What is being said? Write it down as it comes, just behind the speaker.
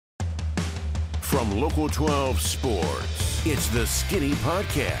From Local 12 Sports, it's the Skinny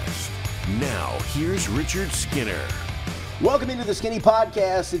Podcast. Now, here's Richard Skinner. Welcome into the Skinny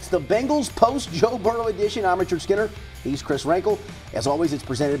Podcast. It's the Bengals post-Joe Burrow edition. I'm Richard Skinner. He's Chris Rankel. As always, it's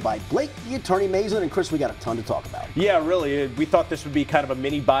presented by Blake, the attorney Mason. And Chris, we got a ton to talk about. Yeah, really. We thought this would be kind of a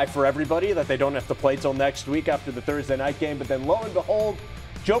mini bye for everybody, that they don't have to play till next week after the Thursday night game. But then lo and behold,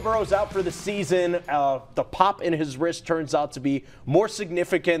 Joe Burrow's out for the season. The pop in his wrist turns out to be more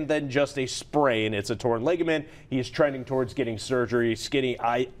significant than just a sprain. It's a torn ligament. He is trending towards getting surgery. Skinny,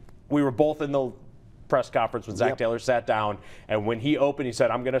 we were both in the press conference when Zach Taylor sat down, and when he opened, he said,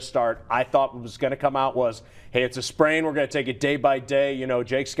 I'm going to start. I thought what was going to come out was, hey, it's a sprain. We're going to take it day by day. You know,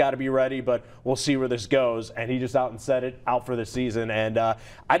 Jake's got to be ready, but we'll see where this goes. And he just out and said it, out for the season. And I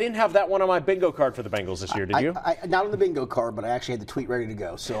didn't have that one on my bingo card for the Bengals this year, did you? Not on the bingo card, but I actually had the tweet ready to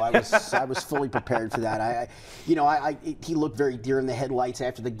go. So I was fully prepared for that. He looked very deer in the headlights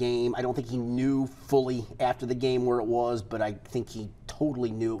after the game. I don't think he knew fully after the game where it was, but I think he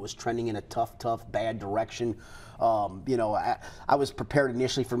totally knew it was trending in a tough, bad direction. I was prepared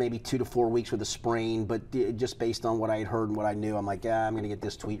initially for maybe 2 to 4 weeks with a sprain, but just based on what I had heard and what I knew, I'm like, I'm going to get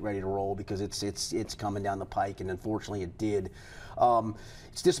this tweet ready to roll because it's coming down the pike, and unfortunately it did.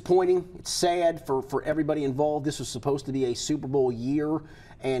 It's disappointing. It's sad for everybody involved. This was supposed to be a Super Bowl year,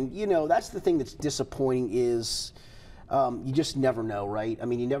 and that's the thing that's disappointing is you just never know, right? I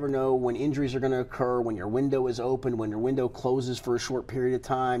mean, you never know when injuries are going to occur, when your window is open, when your window closes for a short period of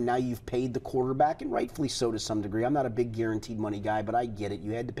time. Now you've paid the quarterback, and rightfully so to some degree. I'm not a big guaranteed money guy, but I get it.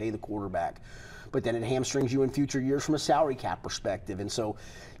 You had to pay the quarterback. But then it hamstrings you in future years from a salary cap perspective. And so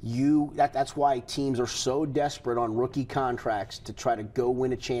that's why teams are so desperate on rookie contracts to try to go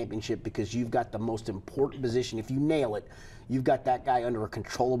win a championship, because you've got the most important position. If you nail it, you've got that guy under a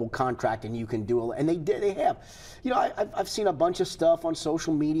controllable contract, and you can do it. And they have. I've seen a bunch of stuff on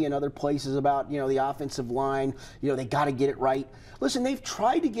social media and other places about, the offensive line. They got to get it right. Listen, they've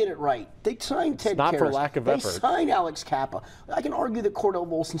tried to get it right. They signed Ted Karras. Not for lack of effort. They signed Alex Kappa. I can argue that Cordell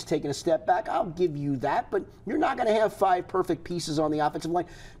Volson's taken a step back. I'll give you that, but you're not going to have 5 perfect pieces on the offensive line.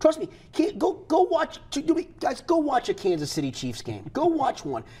 Trust me. Go watch. Guys, go watch a Kansas City Chiefs game. Go watch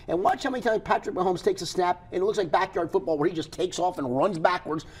one and watch how many times Patrick Mahomes takes a snap and it looks like backyard football where he just takes off and runs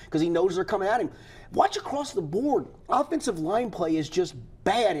backwards because he knows they're coming at him. Watch across the board. Offensive line play is just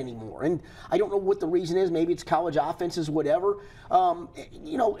bad anymore. And I don't know what the reason is. Maybe it's college offenses, whatever.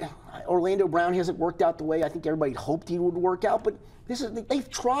 Orlando Brown hasn't worked out the way I think everybody hoped he would work out, but they've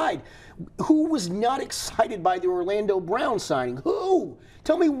tried. Who was not excited by the Orlando Brown signing? Who?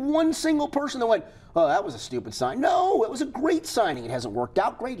 Tell me one single person that went, oh, that was a stupid sign. No, it was a great signing. It hasn't worked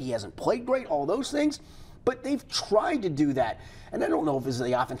out great. He hasn't played great, all those things. But they've tried to do that. And I don't know if it's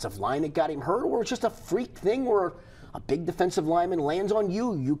the offensive line that got him hurt or it's just a freak thing where a big defensive lineman lands on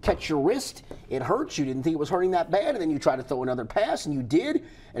you. You catch your wrist. It hurts. You didn't think it was hurting that bad. And then you try to throw another pass, and you did.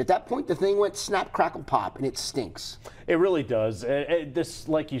 And at that point, the thing went snap, crackle, pop, and it stinks. It really does. This,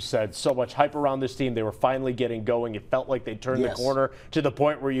 like you said, so much hype around this team. They were finally getting going. It felt like they turned the corner to the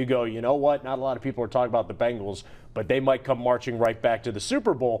point where you go, you know what? Not a lot of people are talking about the Bengals, but they might come marching right back to the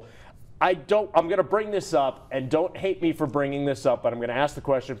Super Bowl. I'm going to bring this up, and don't hate me for bringing this up, but I'm going to ask the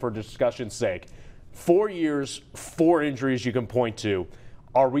question for discussion's sake. 4 years, 4 injuries you can point to.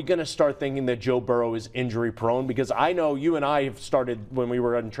 Are we going to start thinking that Joe Burrow is injury prone? Because I know you and I have started when we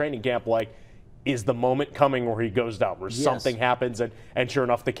were in training camp, like, is the moment coming where he goes down, where something happens, and sure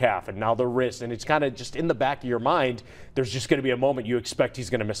enough, the calf, and now the wrist, and it's kind of just in the back of your mind, there's just going to be a moment you expect he's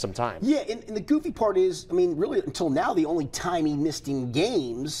going to miss some time. Yeah, and the goofy part is, I mean, really until now, the only time he missed in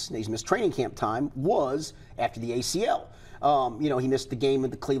games, he's missed training camp time, was after the ACL. He missed the game at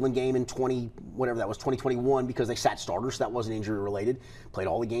the Cleveland game in 2021 because they sat starters. So that wasn't injury related. Played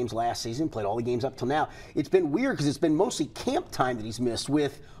all the games last season, played all the games up till now. It's been weird because it's been mostly camp time that he's missed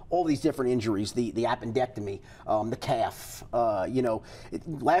with all these different injuries, the appendectomy, the calf.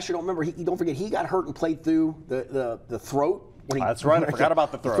 Last year, don't forget, he got hurt and played through the throat. That's right. I forgot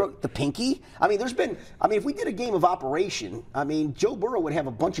about the throat. The pinky. If we did a game of operation, Joe Burrow would have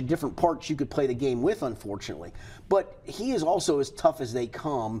a bunch of different parts you could play the game with, unfortunately. But he is also as tough as they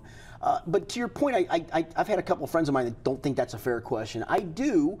come. But to your point, I've had a couple of friends of mine that don't think that's a fair question. I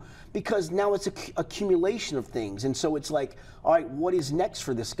do, because now it's an accumulation of things. And so it's like, all right, what is next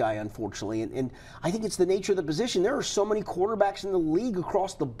for this guy, unfortunately? And I think it's the nature of the position. There are so many quarterbacks in the league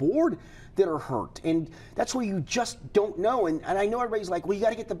across the board that are hurt. And that's where you just don't know. And I know everybody's like, well, you got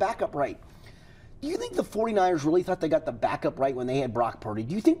to get the backup right. Do you think the 49ers really thought they got the backup right when they had Brock Purdy?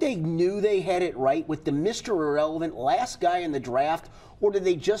 Do you think they knew they had it right with the Mr. Irrelevant last guy in the draft? Or did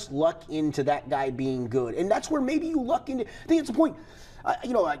they just luck into that guy being good? And that's where maybe you luck into. I think it's the point.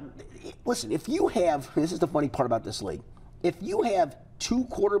 Listen, if you have, this is the funny part about this league, if you have 2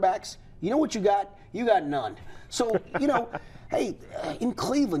 quarterbacks, you know what you got? You got none. So, hey, in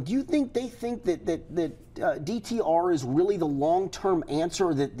Cleveland, do you think they think that DTR is really the long-term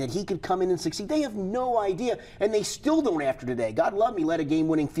answer, that he could come in and succeed? They have no idea, and they still don't after today. God love me, led a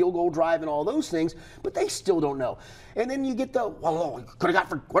game-winning field goal drive and all those things, but they still don't know. And then you get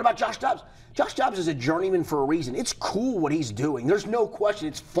what about Josh Dobbs? Josh Dobbs is a journeyman for a reason. It's cool what he's doing. There's no question.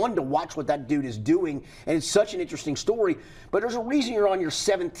 It's fun to watch what that dude is doing, and it's such an interesting story. But there's a reason you're on your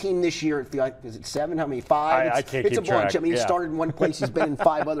 7th team this year. Is it 7? How many? 5? I can't it's keep a bunch. track. I mean, yeah. He started in one place. He's been in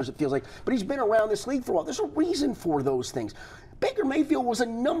 5 others, it feels like. But he's been around this league for a while. There's a reason for those things. Baker Mayfield was a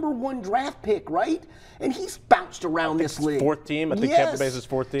 #1 draft pick, right? And he's bounced around this league. 4th team. I think Tampa Bay's his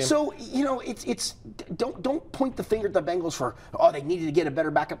 4th team. So, it's don't point the finger at the Bengals for, they needed to get a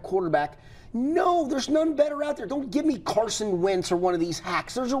better backup quarterback. No, there's none better out there. Don't give me Carson Wentz or one of these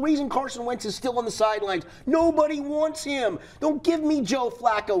hacks. There's a reason Carson Wentz is still on the sidelines. Nobody wants him. Don't give me Joe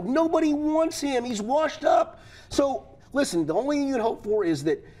Flacco. Nobody wants him. He's washed up. So, listen, the only thing you can hope for is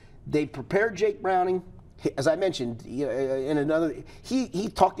that they prepared Jake Browning. As I mentioned, he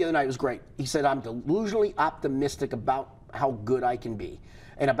talked the other night. It was great. He said, I'm delusionally optimistic about how good I can be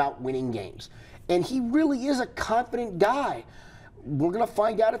and about winning games. And he really is a confident guy. We're going to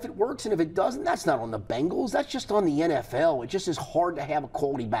find out if it works, and if it doesn't, that's not on the Bengals. That's just on the NFL. It just is hard to have a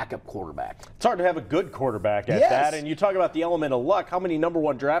quality backup quarterback. It's hard to have a good quarterback at that. And you talk about the element of luck. How many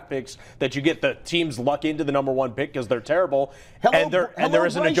 #1 draft picks that you get the teams luck into the #1 pick because they're terrible, and there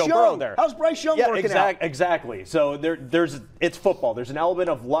isn't a Joe Burrow there. How's Bryce Young working out? Exactly. So it's football. There's an element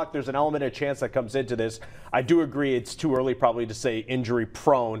of luck. There's an element of chance that comes into this. I do agree it's too early probably to say injury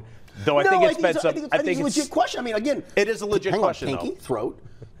prone. Though I think it's a legit question. I mean, again, it is a legit question. Pinky, throat,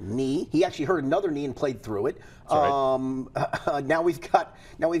 knee. He actually hurt another knee and played through it. Right. Now we've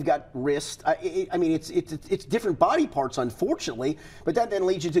got wrist. I mean, it's different body parts, unfortunately. But that then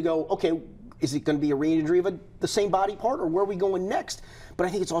leads you to go, okay, is it going to be a re-injury of the same body part, or where are we going next? But I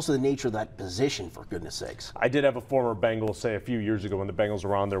think it's also the nature of that position, for goodness sakes. I did have a former Bengal say a few years ago when the Bengals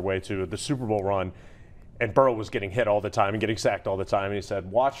were on their way to the Super Bowl run, and Burrow was getting hit all the time and getting sacked all the time. And he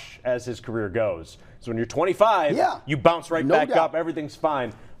said, watch as his career goes. So when you're 25, you bounce right back up. Everything's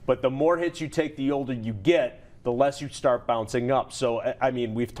fine. But the more hits you take, the older you get, the less you start bouncing up. So, I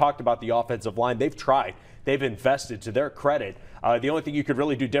mean, we've talked about the offensive line. They've tried. They've invested, to their credit. The only thing you could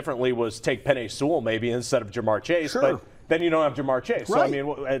really do differently was take Penei Sewell maybe instead of Jamar Chase. Sure. But then you don't have Jamar Chase. Right. So, I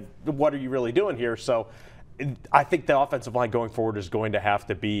mean, what are you really doing here? So I think the offensive line going forward is going to have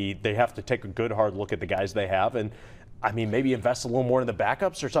to be, they have to take a good hard look at the guys they have, and I mean, maybe invest a little more in the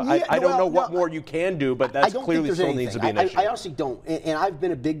backups or something. Yeah, I don't know what more you can do, but that's clearly still needs to be an issue. I honestly don't. And I've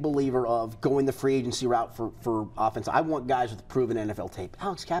been a big believer of going the free agency route for offense. I want guys with proven NFL tape.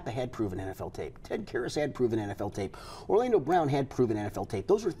 Alex Kappa had proven NFL tape. Ted Karras had proven NFL tape. Orlando Brown had proven NFL tape.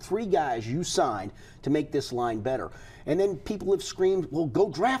 Those are 3 guys you signed to make this line better. And then people have screamed, well, go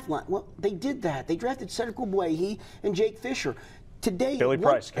draft line. Well, they did that. They drafted Cedric Ogbuehi and Jake Fisher. Today, Billy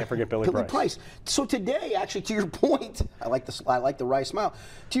Price, can't forget Billy Price. So today, actually, to your point, I like the wry smile.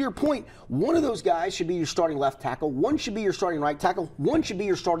 To your point, one of those guys should be your starting left tackle. One should be your starting right tackle. One should be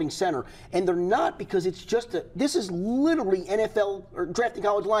your starting center. And they're not, because it's just this is literally NFL or drafting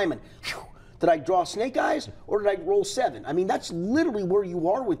college linemen. Whew. Did I draw snake eyes or did I roll 7? I mean, that's literally where you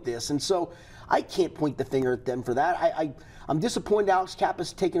are with this. And so I can't point the finger at them for that. I'm disappointed Alex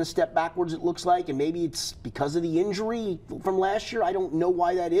Kappa's taken a step backwards, it looks like, and maybe it's because of the injury from last year. I don't know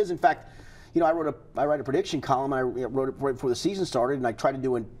why that is. In fact, I write a prediction column. I wrote it right before the season started, and I tried to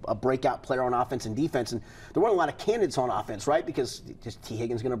do a breakout player on offense and defense. And there weren't a lot of candidates on offense, right? Because is T.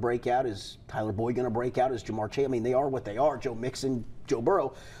 Higgins going to break out? Is Tyler Boyd going to break out? Is Jamar Chase? I mean, they are what they are. Joe Mixon, Joe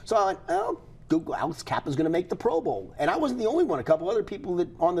Burrow. So I went, Alex Kappa's going to make the Pro Bowl. And I wasn't the only one. A couple other people that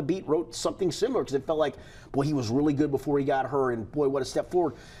on the beat wrote something similar because it felt like, boy, he was really good before he got hurt, and boy, what a step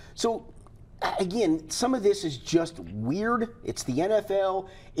forward. So, again, some of this is just weird. It's the NFL.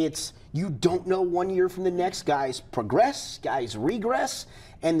 It's you don't know 1 year from the next. Guys progress, guys regress,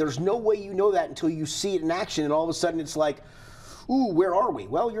 and there's no way you know that until you see it in action, and all of a sudden it's like, ooh, where are we?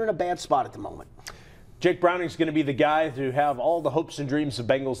 Well, you're in a bad spot at the moment. Jake Browning's going to be the guy to have all the hopes and dreams of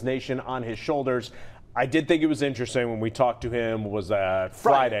Bengals Nation on his shoulders. I did think it was interesting when we talked to him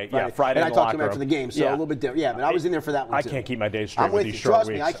Friday. Yeah, Friday. And I talked to him after the game, so a little bit different. Yeah, but I was in there for that one too. I can't keep my days straight I'm with with these you. short Trust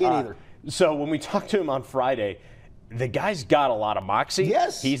weeks. me, I can't either. So when we talked to him on Friday, the guy's got a lot of moxie.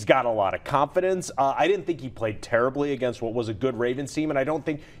 Yes. He's got a lot of confidence. I didn't think he played terribly against what was a good Ravens team, and I don't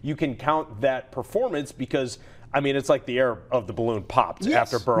think you can count that performance because I mean, it's like the air of the balloon popped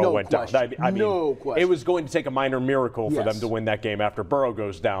after Burrow went down. I mean, it was going to take a minor miracle for them to win that game after Burrow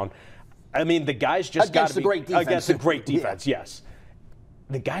goes down. I mean, the guys just got to be against a great defense. Yes.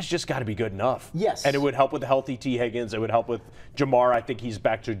 The guys just got to be good enough. Yes. And it would help with the healthy T. Higgins. It would help with Jamar. I think he's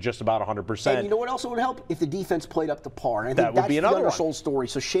back to just about 100%. And you know what else would help? If the defense played up to par. And I think that would be another undersold story.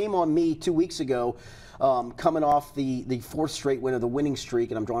 So shame on me 2 weeks ago, coming off the fourth straight win of the winning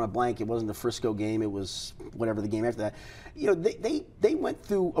streak, and I'm drawing a blank. It wasn't the Frisco game. It was whatever the game after that. You know, they went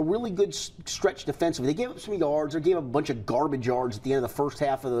through a really good stretch defensively. They gave up some yards. They gave up a bunch of garbage yards at the end of the first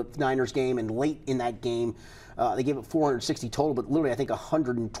half of the Niners game, and late in that game, they gave up 460 total, but literally I think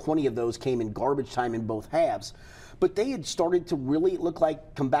 120 of those came in garbage time in both halves. But they had started to really look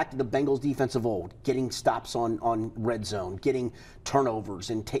like come back to the Bengals defense of old, getting stops on red zone, getting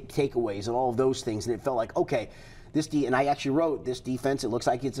turnovers and takeaways and all of those things. And it felt like, okay, and I actually wrote, this defense, it looks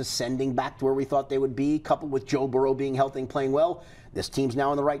like it's ascending back to where we thought they would be, coupled with Joe Burrow being healthy and playing well. This team's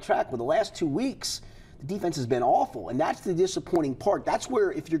now on the right track. Well, the last 2 weeks, the defense has been awful, and that's the disappointing part. That's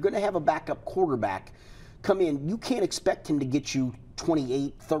where if you're going to have a backup quarterback come in, you can't expect him to get you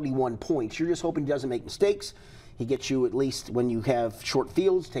 28, 31 points. You're just hoping he doesn't make mistakes. He gets you at least when you have short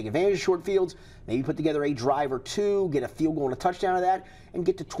fields, take advantage of short fields, maybe put together a drive or two, get a field goal and a touchdown of that, and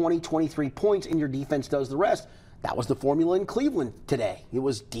get to 20, 23 points, and your defense does the rest. That was the formula in Cleveland today. It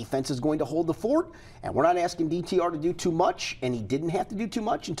was defense is going to hold the fort, and we're not asking DTR to do too much, and he didn't have to do too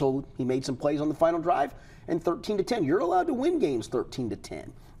much until he made some plays on the final drive, and 13-10. You're allowed to win games 13-10.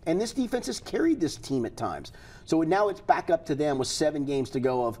 And this defense has carried this team at times. So now it's back up to them with 7 games to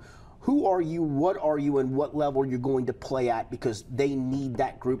go of who are you, what are you, and what level you're going to play at, because they need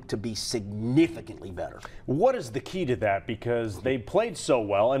that group to be significantly better. What is the key to that? Because they played so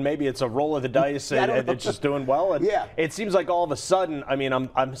well, and maybe it's a roll of the dice and it's just doing well. And it seems like all of a sudden, I mean,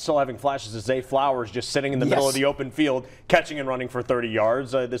 I'm still having flashes of Zay Flowers just sitting in the middle of the open field, catching and running for 30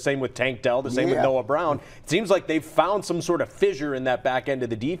 yards. The same with Tank Dell, the same with Noah Brown. It seems like they've found some sort of fissure in that back end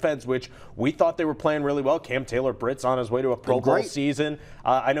of the defense, which we thought they were playing really well. Cam Taylor-Britt's on his way to a Pro Bowl season.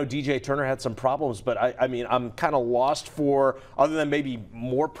 I know DJ Turner had some problems, but I mean, I'm kind of lost for, other than maybe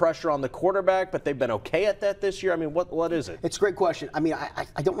more pressure on the quarterback, but they've been okay at that this year. I mean, what is it? It's a great question. I mean,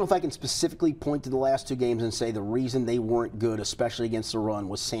 I don't know if I can specifically point to the last 2 games and say the reason they weren't good, especially against the run,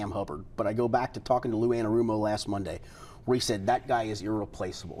 was Sam Hubbard. But I go back to talking to Lou Anarumo last Monday, where he said that guy is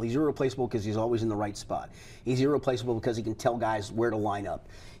irreplaceable. He's irreplaceable because he's always in the right spot. He's irreplaceable because he can tell guys where to line up.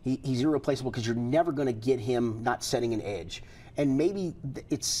 He's irreplaceable because you're never going to get him not setting an edge. And maybe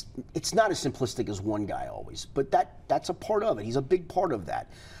it's not as simplistic as one guy always, but that's a part of it. He's a big part of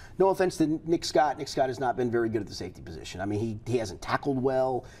that. No offense to Nick Scott. Nick Scott has not been very good at the safety position. I mean, he hasn't tackled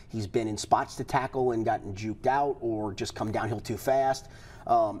well. He's been in spots to tackle and gotten juked out or just come downhill too fast.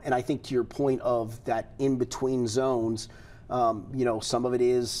 And I think to your point of that in-between zones, you know, some of it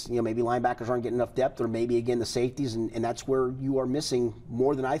is, you know, maybe linebackers aren't getting enough depth, or maybe, again, the safeties, and that's where you are missing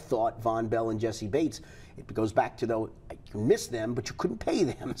more than I thought Von Bell and Jesse Bates. It goes back to, though, you miss them, but you couldn't pay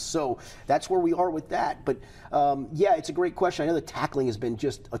them. So that's where we are with that. But, yeah, it's a great question. I know the tackling has been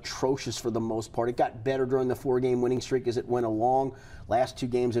just atrocious for the most part. It got better during the 4-game winning streak as it went along. Last 2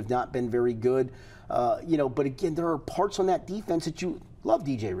 games have not been very good. You know, but, again, there are parts on that defense that you love.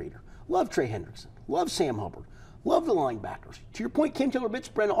 DJ Reader, love Trey Hendrickson, love Sam Hubbard. Love the linebackers. To your point, Cam Taylor-Britt's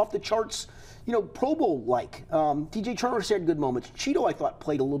been off the charts, you know, Pro Bowl-like. DJ Turner had good moments. Cheeto, I thought,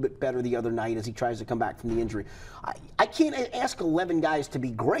 played a little bit better the other night as he tries to come back from the injury. I can't ask 11 guys to be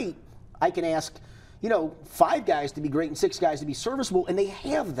great. I can ask, you know, 5 guys to be great and 6 guys to be serviceable, and they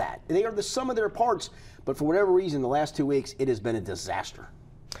have that. They are the sum of their parts. But for whatever reason, the last 2 weeks, it has been a disaster.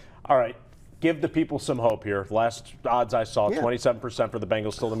 All right. Give the people some hope here. Last odds I saw, 27% for the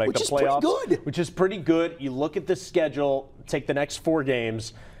Bengals still to make the playoffs. Which is pretty good. You look at the schedule, take the next 4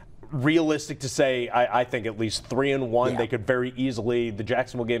 games. Realistic to say, I think at least 3-1. They could very easily. The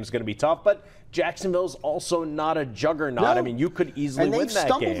Jacksonville game is going to be tough, but Jacksonville's also not a juggernaut. No. I mean, you could easily win that game. And they've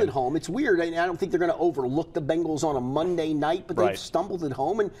stumbled at home. It's weird. I don't think they're going to overlook the Bengals on a Monday night, but they've stumbled at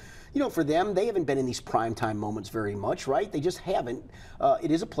home. And, you know, for them, they haven't been in these primetime moments very much, right? They just haven't.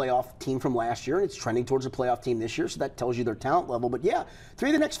 It is a playoff team from last year, and it's trending towards a playoff team this year, so that tells you their talent level. But, yeah, 3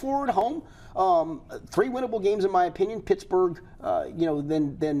 of the next 4 at home. 3 winnable games, in my opinion. Pittsburgh, you know,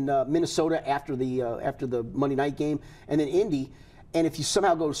 then Minnesota after the Monday night game, and then Indy. And if you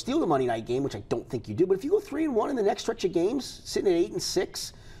somehow go steal the Monday night game, which I don't think you do, but if you go 3-1 in the next stretch of games, sitting at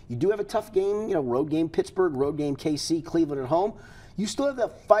 8-6, you do have a tough game, you know, road game Pittsburgh, road game KC, Cleveland at home. You still have the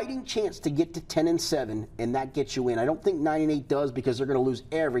fighting chance to get to 10-7, and that gets you in. I don't think 9-8 does, because they're going to lose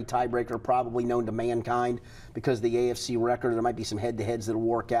every tiebreaker probably known to mankind because of the AFC record. There might be some head-to-heads that will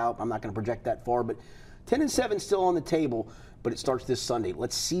work out. I'm not going to project that far, but 10-7 still on the table, but it starts this Sunday.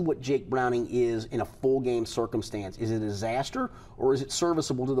 Let's see what Jake Browning is in a full game circumstance. Is it a disaster, or is it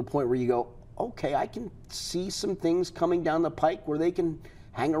serviceable to the point where you go, okay, I can see some things coming down the pike where they can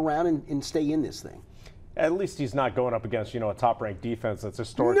hang around and stay in this thing? At least he's not going up against, a top-ranked defense that's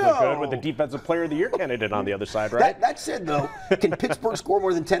historically good with the Defensive Player of the Year candidate on the other side, right? That said, though, can Pittsburgh score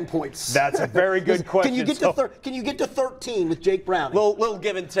more than 10 points? That's a very good question. Can you get to 13 with Jake Browning? Little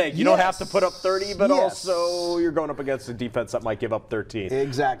give and take. You don't have to put up 30, but also you're going up against a defense that might give up 13.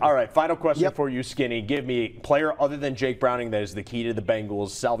 Exactly. All right, final question for you, Skinny. Give me a player other than Jake Browning that is the key to the Bengals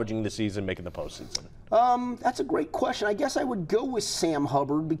salvaging the season, making the postseason. That's a great question. I guess I would go with Sam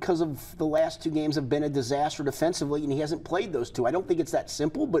Hubbard because of the last 2 games have been a disaster defensively, and he hasn't played those 2. I don't think it's that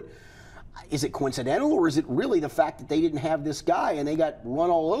simple, but is it coincidental, or is it really the fact that they didn't have this guy and they got run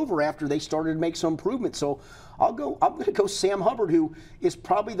all over after they started to make some improvements? So I'm going to go Sam Hubbard, who is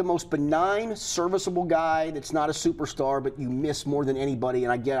probably the most benign, serviceable guy that's not a superstar, but you miss more than anybody.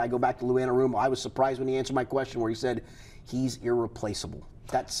 And I go back to Lou Anarumo. I was surprised when he answered my question where he said he's irreplaceable.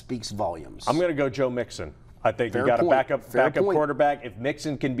 That speaks volumes. I'm going to go Joe Mixon. I think you got a backup quarterback. If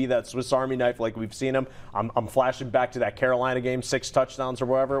Mixon can be that Swiss Army knife like we've seen him, I'm flashing back to that Carolina game, 6 touchdowns or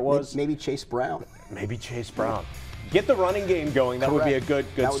wherever it was. Maybe Chase Brown. Maybe Chase Brown. Get the running game going. That would be a good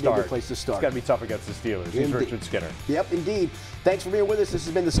start. That would be a good place to start. It's got to be tough against the Steelers. He's Richard Skinner. Yep, indeed. Thanks for being with us. This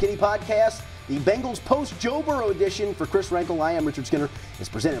has been the Skinny Podcast. The Bengals post Joe Burrow edition for Chris Rankel. I am Richard Skinner. It's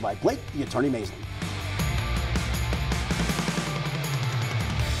presented by Blake, the Attorney Mason.